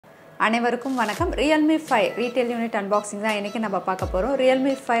அனைவருக்கும் வணக்கம். Realme 5 retail unit unboxing தான் இன்னைக்கு நம்ம பார்க்க போறோம்.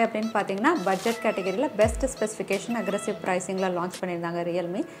 Realme 5 அப்படினு பாத்தீங்கன்னா பட்ஜெட் கேட்டகரியில பெஸ்ட் ஸ்பெசிஃபிகேஷன் அக்ரெசிவ் பிரைசிங்ல லான்ச் பண்ணிருந்தாங்க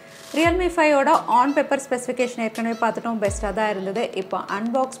Realme 5 ஓட ஆன் பேப்பர் ஸ்பெசிஃபிகேஷன் ஏற்கனவே பார்த்துட்டோம், பெஸ்டா தான் இருந்தது. இப்போ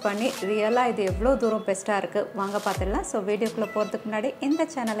அன்பாக்ஸ் பண்ணி ரியலா இது எவ்வளவு தூரம் பெஸ்டா இருக்கு வாங்க பார்த்துடலாம். சோ வீடியோக்குள்ள போறதுக்கு முன்னாடி இந்த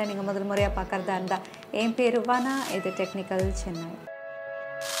சேனலை நீங்க முதல் முறையா பார்க்கறதா இருந்தா என் பேர் வானா, இது டெக்னிக்கல் சென்னை.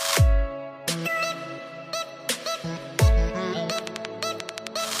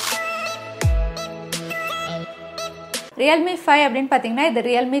 Realme 5 அப்படினு பாத்தீங்கன்னா இது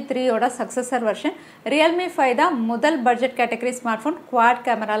Realme 3 ஓட சக்சஸர் வெர்ஷன். Realme 5 தான் முதல் பட்ஜெட் கேட்டகரி ஸ்மார்ட்போன் குவாட்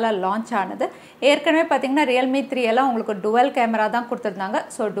கேமரால லான்ச் ஆனது. ஏற்கனவே பாத்தீங்கன்னா Realme 3 எல்லாம் உங்களுக்கு டுவல் கேமரா தான் கொடுத்திருந்தாங்க.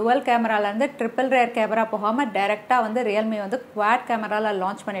 சோ டுவல் கேமரால இருந்து ட்ரிபிள் ரேர் கேமரா போகாம டைரக்டா வந்து Realme வந்து குவாட் கேமரால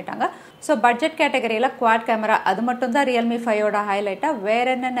லான்ச் பண்ணிட்டாங்க. சோ பட்ஜெட் கேட்டகரியில குவாட் கேமரா அது மட்டும் தான் Realme 5 ஓட ஹைலைட்டா. வேற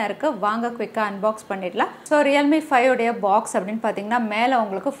என்னென்ன இருக்கு வாங்க குயிக்கா அன்பாக்ஸ் பண்ணிடலாம். சோ Realme 5 உடைய பாக்ஸ் அப்படினு பாத்தீங்கன்னா மேல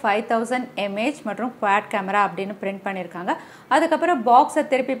உங்களுக்கு 5000 mAh மற்றும் குவாட் கேமரா அப்படினு பிரிண்ட் பண்ணிருக்காங்க. அதுக்கப்புறம் பாக்ஸை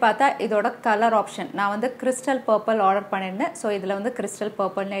திருப்பி பார்த்தா இதோட கலர் ஆப்ஷன் நான் வந்து கிறிஸ்டல் பர்பிள் ஆர்டர் பண்ணியிருந்தேன். ஸோ இதில் வந்து கிறிஸ்டல்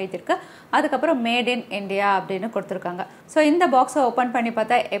பர்பிள்னு எழுதியிருக்கு. அதுக்கப்புறம் மேட் இன் இந்தியா அப்படின்னு கொடுத்துருக்காங்க. ஸோ இந்த பாக்ஸை ஓப்பன் பண்ணி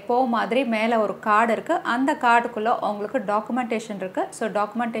பார்த்தா எப்போவும் மாதிரி மேலே ஒரு கார்டு இருக்குது. அந்த கார்டுக்குள்ளே உங்களுக்கு டாக்குமெண்டேஷன் இருக்குது. ஸோ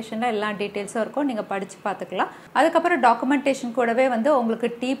டாக்குமெண்டேஷனில் எல்லா டீட்டெயில்ஸும் இருக்கும், நீங்கள் படித்து பார்த்துக்கலாம். அதுக்கப்புறம் டாக்குமெண்டேஷன் கூடவே வந்து உங்களுக்கு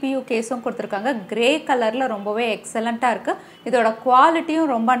டிபியூ கேஸும் கொடுத்துருக்காங்க. கிரே கலரில் ரொம்பவே எக்ஸலண்ட்டாக இருக்குது. இதோட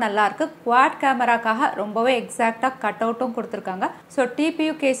குவாலிட்டியும் ரொம்ப நல்லா இருக்குது. குவாட் கேமராக்காக ரொம்பவே எக்ஸாக்டாக கட் அவுட்டும் கொடுத்துருக்காங்க. ஸோ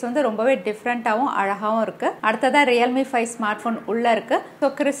டிபியூ கேஸ் வந்து ரொம்பவே டிஃப்ரெண்ட்டாகவும் அழகாகவும் இருக்கு. அடுத்ததான் Realme 5 ஸ்மார்ட் போன் உள்ள இருக்கு. ஸோ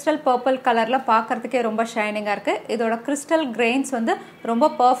கிறிஸ்டல் பர்பிள் கலர்ல பார்க்கறதுக்கே ரொம்ப ஷைனிங்கா இருக்கு. இதோட கிறிஸ்டல் கிரெயின்ஸ் வந்து ரொம்ப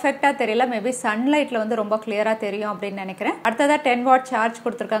பர்ஃபெக்டா தெரியல, மேபி சன்லைட்ல வந்து ரொம்ப கிளியரா தெரியும் அப்படின்னு நினைக்கிறேன். அடுத்ததா 10 வாட் சார்ஜ்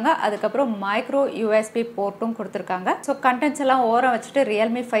கொடுத்துருக்காங்க. அதுக்கப்புறம் மைக்ரோ யூஎஸ்பி போர்ட்டும் கொடுத்துருக்காங்க. ஸோ கண்டென்ட்ஸ் எல்லாம் ஓரம் வச்சுட்டு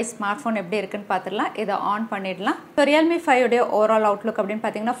Realme 5 ஸ்மார்ட் போன் எப்படி இருக்குன்னு பார்த்துடலாம். இதை ஆன் பண்ணிடலாம். ஸோ Realme 5 உடைய ஓவரால் அவுட்லுக் அப்படின்னு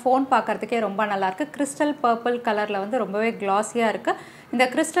பார்த்தீங்கன்னா ஃபோன் பார்க்கறதுக்கே ரொம்ப நல்லா இருக்கு. கிறிஸ்டல் பர்பிள் கலர்ல வந்து ரொம்பவே கிளாஸியா இருக்கு. இந்த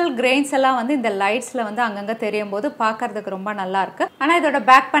கிறிஸ்டல் கிரெயின்ஸ் எல்லாம் வந்து இந்த லைட்ஸ்ல வந்து அங்கங்க தெரியும் போது பார்க்கறதுக்கு ரொம்ப நல்லா இருக்கு. ஆனா இதோட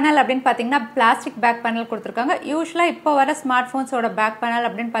பேக் பேனல் அப்படின்னு பாத்தீங்கன்னா பிளாஸ்டிக் பேக் பேனல் கொடுத்துருக்காங்க. யூஸ்வலா இப்போ வர ஸ்மார்ட் போன்ஸோட பேக் பேனல்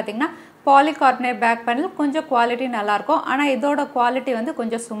அப்படின்னு பாத்தீங்கன்னா polycarbonate பேக் பேனல் கொஞ்சம் குவாலிட்டி நல்லா இருக்கும். ஆனா இதோட குவாலிட்டி வந்து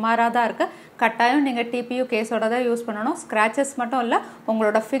கொஞ்சம் சுமாரா தான் இருக்கு. கட்டாயம் நீங்க டிபியூ கேஸோட தான் யூஸ் பண்ணணும். ஸ்கிராச்சஸ் மட்டும் இல்ல,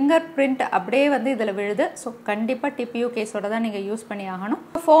 உங்களோட ஃபிங்கர் பிரிண்ட் அப்படியே வந்து இதுல விழுது. ஸோ கண்டிப்பா டிபியூ கேஸோட தான் நீங்க யூஸ் பண்ணி ஆகணும்.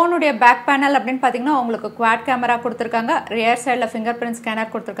 போனுடைய பேக் பேனல் அப்படின்னு பாத்தீங்கன்னா உங்களுக்கு குவாட் கேமரா கொடுத்துருக்காங்க. ரியர் சைட்ல ஃபிங்கர் பிரிண்ட்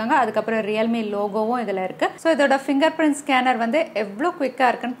ஸ்கேனர் கொடுத்துருக்காங்க. அதுக்கப்புறம் Realme லோகோவும் இதுல இருக்கு. ஸோ இதோட ஃபிங்கர் பிரிண்ட் ஸ்கேனர் வந்து எவ்வளவு குவிக்கா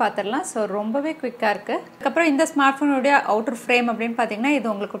இருக்குன்னு பாத்திரலாம். ஸோ ரொம்பவே குவிக்கா இருக்கு. அதுக்கப்புறம் இந்த ஸ்மார்ட் போனுடைய அவுட்டர் ஃப்ரேம் அப்படின்னு பாத்தீங்கன்னா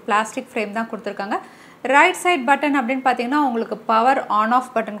இது உங்களுக்கு பிளாஸ்டிக் ஃப்ரேம் தான் கொடுத்துருக்காங்க. ரைட் சைட் பட்டன் அப்படின்னு பார்த்தீங்கன்னா உங்களுக்கு பவர் ஆன் ஆஃப்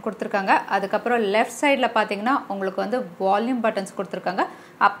பட்டன் கொடுத்துருக்காங்க. அதுக்கப்புறம் லெஃப்ட் சைடில் பார்த்தீங்கன்னா உங்களுக்கு வந்து வால்யூம் பட்டன்ஸ் கொடுத்துருக்காங்க,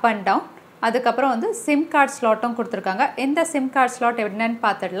 அப் அண்ட் டவுன். அதுக்கப்புறம் வந்து சிம் கார்டு ஸ்லாட்டும் கொடுத்துருக்காங்க. இந்த சிம் கார்டு ஸ்லாட் என்னன்னு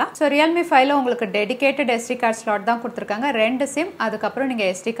பார்த்துடலாம். ஸோ Realme 5 உங்களுக்கு டெடிகேட்டட் எஸ்டி கார்டு ஸ்லாட் தான் கொடுத்துருக்காங்க. 2 சிம், அதுக்கப்புறம் நீங்கள்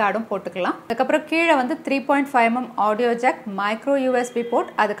எஸ்டி கார்டும் போட்டுக்கலாம். அதுக்கப்புறம் கீழே வந்து 3.5mm audio jack, micro USB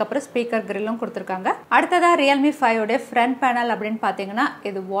board, அதுக்கப்புறம் ஸ்பீக்கர் கிரில்லும் கொடுத்துருக்காங்க. அடுத்ததாக Realme 5 உடைய ஃப்ரண்ட் பேனல் அப்படின்னு பார்த்தீங்கன்னா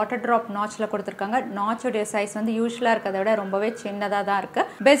இது வாட்டர் ட்ராப் நாட்ச்ல கொடுத்துருக்காங்க. நாட்சுடைய சைஸ் வந்து யூஸ்வலாக இருக்கிறத விட ரொம்பவே சின்னதாக தான் இருக்கு.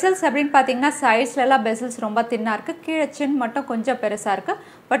 பெசல்ஸ் அப்படின்னு பார்த்தீங்கன்னா சைட்ஸ்ல எல்லாம் பெசல்ஸ் ரொம்ப தின்னா இருக்கு. கீழே சின் மட்டும் கொஞ்சம் பெருசா இருக்கு.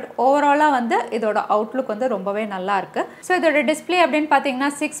 பட் ஓவராலா வந்து இதோட அவுட்லுக் வந்து ரொம்பவே நல்லா இருக்கு. ஸோ இதோட டிஸ்பிளே அப்படின்னு பார்த்தீங்கன்னா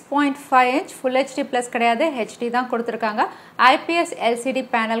 6.5 inch ஃபுல் ஹெச்டி பிளஸ் கிடையாது, ஹெச்டி தான் கொடுத்துருக்காங்க. ஐபிஎஸ் எல்சிடி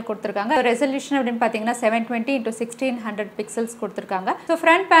பேனல் கொடுத்துருக்காங்க. ரெசல்யூஷன் அப்படின்னு பார்த்தீங்கன்னா 720x1600 பிக்சல்ஸ் கொடுத்துருக்காங்க. ஸோ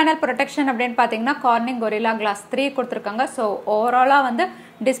ஃப்ரண்ட் பேனல் ப்ரொடெக்ஷன் அப்படின்னு பார்த்தீங்கன்னா கார்னிங் கொரில்லா கிளாஸ் 3 கொடுத்துருக்காங்க. ஸோ ஓவராலா வந்து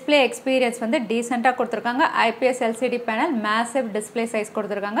டிஸ்பிளே எக்ஸ்பீரியன்ஸ் வந்து டீசெண்டாக கொடுத்துருக்காங்க. IPS LCD panel, massive display size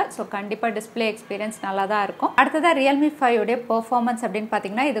கொடுத்துருக்காங்க. ஸோ கண்டிப்பாக டிஸ்பிளே எக்ஸ்பீரியன்ஸ் நல்லா தான் இருக்கும். அடுத்ததாக Realme 5 உடைய பெர்ஃபார்மன்ஸ் அப்படின்னு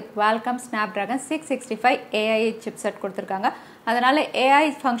பார்த்தீங்கன்னா இது Qualcomm Snapdragon 665 AI சிப்செட் கொடுத்துருக்காங்க. அதனால AI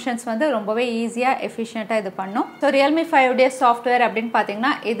ஃபங்க்ஷன்ஸ் வந்து ரொம்பவே ஈஸியாக எஃபிஷியண்டாக இது பண்ணும். ஸோ Realme 5 உடைய சாஃப்ட்வேர் அப்படின்னு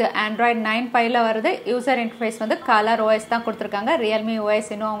பார்த்தீங்கன்னா இது Android 9 Pieல வருது. யூசர் இன்டர்ஃபேஸ் வந்து ColorOS தான் கொடுத்துருக்காங்க. Realme OS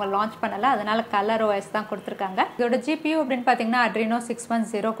இன்னும் அவங்க லான்ச் பண்ணல, அதனால ColorOS தான் கொடுத்துருக்காங்க. இதோட GPU அப்படின்னு பார்த்தீங்கன்னா Adreno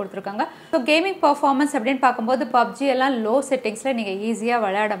 610 கொடுத்துருக்காங்க. ஸோ கேமிங் பர்ஃபார்மன்ஸ் அப்படின்னு பார்க்கும்போது PUBG எல்லாம் லோ செட்டிங்ஸ்ல நீங்க ஈஸியாக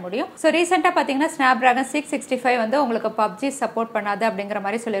விளையாட முடியும். ஸோ ரீசெண்டாக பார்த்தீங்கன்னா Snapdragon 665 வந்து உங்களுக்கு PUBG சப்போர்ட் பண்ணாது அப்படிங்கிற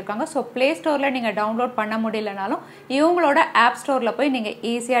மாதிரி சொல்லியிருக்காங்க. ஸோ பிளே ஸ்டோர்ல நீங்க டவுன்லோட் பண்ண முடியலனாலும் இவங்களோட ஆப் ஸ்டோர்ல போய் நீங்க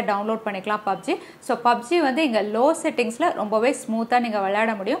ஈஸியா டவுன்லோட் பண்ணிக்கலாம் PUBG. ஸோ PUBG வந்து இங்க லோ செட்டிங்ஸ்ல ரொம்பவே ஸ்மூத்தா நீங்க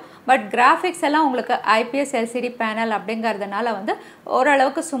விளையாட முடியும். பட் கிராஃபிக்ஸ் எல்லாம் உங்களுக்கு ஐபிஎஸ் எல்சிடி பேனல் அப்படிங்கறதுனால வந்து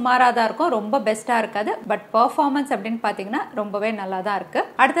ஓரளவுக்கு சுமாரா தான் இருக்கும், ரொம்ப பெஸ்டா இருக்காது. பட் பெர்ஃபார்மன்ஸ் அப்படின்னு பாத்தீங்கன்னா ரொம்பவே நல்லா தான் இருக்கு.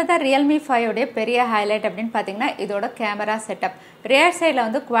 அடுத்ததா Realme 5 உடைய பெரிய ஹைலைட் அப்படின்னு பாத்தீங்கன்னா இதோட கேமரா செட்டப். ரியர் சைடில்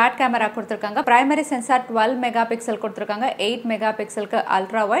வந்து குவாட் கேமரா கொடுத்துருக்காங்க. பிரைமரி சென்சார் 12 மெகா பிக்சல் கொடுத்துருக்காங்க. 8 மெகா பிக்சலுக்கு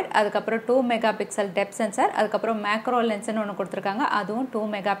அல்ட்ரா வைட், அதுக்கப்புறம் 2 மெகா பிக்சல் டெப்த் சென்சார், அதுக்கப்புறம் மேக்ரோ லென்ஸ்னு ஒன்று கொடுத்துருக்காங்க. அதுவும் 2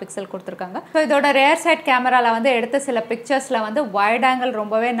 மெகா பிக்சல் கொடுத்துருக்காங்க. ஸோ இதோட ரியர் சைட் கேமராவில் வந்து எடுத்த சில பிக்சர்ஸில் வந்து வைட் ஆங்கிள்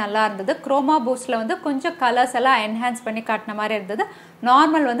ரொம்பவே நல்லா இருந்தது. குரோமா பூஸ்டில் வந்து கொஞ்சம் கலர்ஸ் எல்லாம் என்ஹான்ஸ் பண்ணி காட்டின மாதிரி இருந்தது.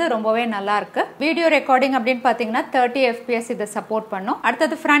 நார்மல் வந்து ரொம்பவே நல்லா இருக்கு. வீடியோ ரெக்கார்டிங் அப்படின்னு பார்த்தீங்கன்னா 30 FPS இதை சப்போர்ட் பண்ணும்.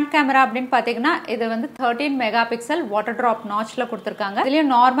 அடுத்தது ஃப்ரண்ட் கேமரா அப்படின்னு பார்த்தீங்கன்னா இது வந்து 13 மெகா பிக்சல் வாட்டர் ட்ராப் நாட்ச்ல கொடுத்துருக்காங்க.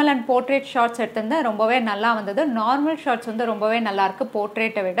 இதுலயும் நார்மல் அண்ட் போர்ட்ரேட் ஷாட்ஸ் எடுத்திருந்தா ரொம்பவே நல்லா வந்தது. நார்மல் ஷாட்ஸ் வந்து ரொம்பவே நல்லா இருக்கு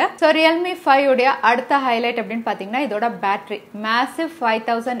போர்ட்ரேட்டை விட. ஸோ Realme 5 உடைய அடுத்த ஹைலைட் அப்படின்னு பார்த்தீங்கன்னா இதோட பேட்டரி மேசிவ்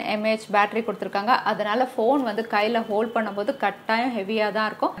 5000 mAh பேட்டரி கொடுத்துருக்காங்க. அதனால ஃபோன் வந்து கையில் ஹோல்ட் பண்ணும்போது கட்டாயம் ஹெவியாக தான்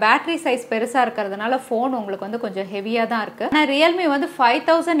இருக்கும். பேட்டரி சைஸ் பெருசாக இருக்கிறதுனால ஃபோன் உங்களுக்கு வந்து கொஞ்சம் ஹெவியாக தான் இருக்கு. ஆனால் Realme வந்து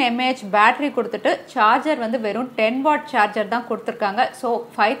 5000 mAh பேட்டரி கொடுத்துட்டு சார்ஜர் வந்து வெறும் 10 வாட் சார்ஜர் தான் கொடுத்துருக்காங்க. ஸோ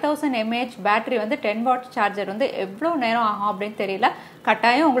 5000 mAh பேட்டரி வந்து 10 வாட் சார்ஜர் வந்து எவ்வளோ நேரம் ஆகும் அப்படின்னு தெரியல.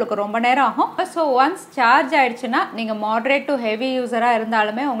 கட்டாயம் உங்களுக்கு ரொம்ப நேரம் ஆகும். ஸோ ஒன்ஸ் சார்ஜ் ஆயிடுச்சுன்னா நீங்கள் மாடரேட் டு ஹெவி யூஸராக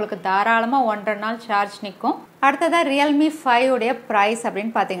இருந்தாலுமே உங்களுக்கு தாராளமாக 1.5 நாள் சார்ஜ் நிற்கும். அடுத்ததாக Realme 5 உடைய ப்ரைஸ்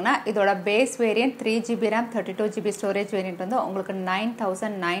அப்படின்னு பார்த்தீங்கன்னா இதோட base variant 3GB RAM 32GB storage variant வந்து உங்களுக்கு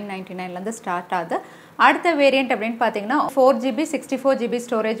 9999 ஸ்டார்ட் ஆகுது. அடுத்த வேரியன்ட் அப்படின்னு பார்த்தீங்கன்னா 4GB 64GB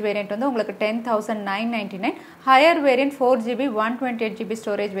ஸ்டோரேஜ் வேரியன்ட் வந்து உங்களுக்கு 10,999. Higher variant 4GB 128GB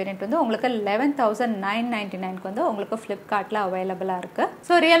storage variant வந்து உங்களுக்கு 11,999 வந்து உங்களுக்கு ஃப்ளிப்கார்ட்டில் அவைலபிளாக இருக்கு.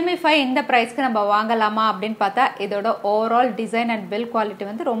 ஸோ Realme 5 இந்த ப்ரைஸ்க்கு நம்ம வாங்கலாமா அப்படின்னு பார்த்தா இதோட overall design and bill quality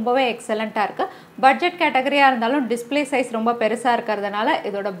வந்து ரொம்பவே எக்ஸலண்ட்டாக இருக்கு. பட்ஜெட் கேட்டகரியாக இருந்தாலும் டிஸ்பிளே சைஸ் ரொம்ப பெருசாக இருக்கிறதுனால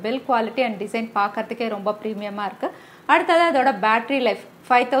இதோட பில் குவாலிட்டி அண்ட் டிசைன் பார்க்கறதுக்கே ரொம்ப ப்ரீமியமாக இருக்கு. அடுத்தது அதோட பேட்டரி லைஃப்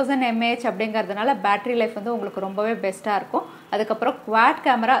 5000 mAh அப்படிங்கிறதுனால பேட்டரி லைஃப் வந்து உங்களுக்கு ரொம்பவே பெஸ்ட்டாக இருக்கும். அதுக்கப்புறம் quad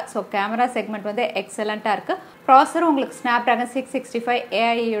camera, so camera segment வந்து எக்ஸலண்ட்டாக இருக்குது. ப்ராசரும் உங்களுக்கு Snapdragon 665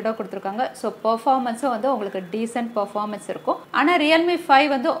 AIயோட கொடுத்துருக்காங்க. ஸோ பெர்ஃபார்மன்ஸும் வந்து உங்களுக்கு டீசென்ட் பெர்ஃபார்மன்ஸ் இருக்கும். ஆனால் Realme 5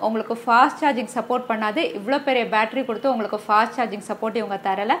 வந்து உங்களுக்கு ஃபாஸ்ட் சார்ஜிங் சப்போர்ட் பண்ணாது. இவ்வளோ பெரிய பேட்டரி கொடுத்து உங்களுக்கு ஃபாஸ்ட் சார்ஜிங் சப்போர்ட் இவங்க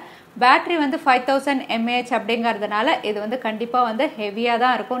தரல. பேட்டரி வந்து 5000 mAh அப்படிங்கிறதுனால இது வந்து கண்டிப்பாக வந்து ஹெவியாக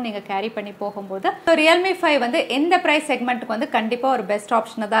தான் இருக்கும் நீங்கள் கேரி பண்ணி போகும்போது. ஸோ Realme 5 வந்து இந்த ப்ரைஸ் செக்மெண்ட்டுக்கு வந்து கண்டிப்பாக ஒரு பெஸ்ட்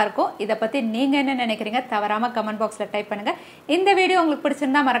ஆப்ஷனாக தான் இருக்கும். இதை பற்றி நீங்கள் என்ன நினைக்கிறீங்க தவறாமல் கமெண்ட் பாக்ஸில் டைப் பண்ணுங்கள். இந்த வீடியோ உங்களுக்கு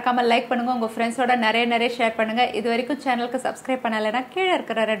பிடிச்சிருந்தா மறக்காமல் லைக் பண்ணுங்கள். உங்கள் ஃப்ரெண்ட்ஸோட நிறைய ஷேர் பண்ணுங்கள். இது வரைக்கும் சேனலுக்கு சப்ஸ்கிரைப் பண்ணலைன்னா கீழே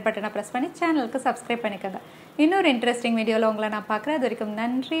இருக்கிற ரெட் பட்டனை ப்ரெஸ் பண்ணி சேனலுக்கு சப்ஸ்கிரைப் பண்ணிக்கோங்க. இன்னொரு இன்ட்ரெஸ்டிங் வீடியோவில் உங்களை நான் பார்க்குறேன். அது வரைக்கும்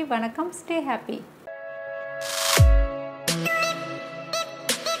நன்றி, வணக்கம், ஸ்டே ஹாப்பி.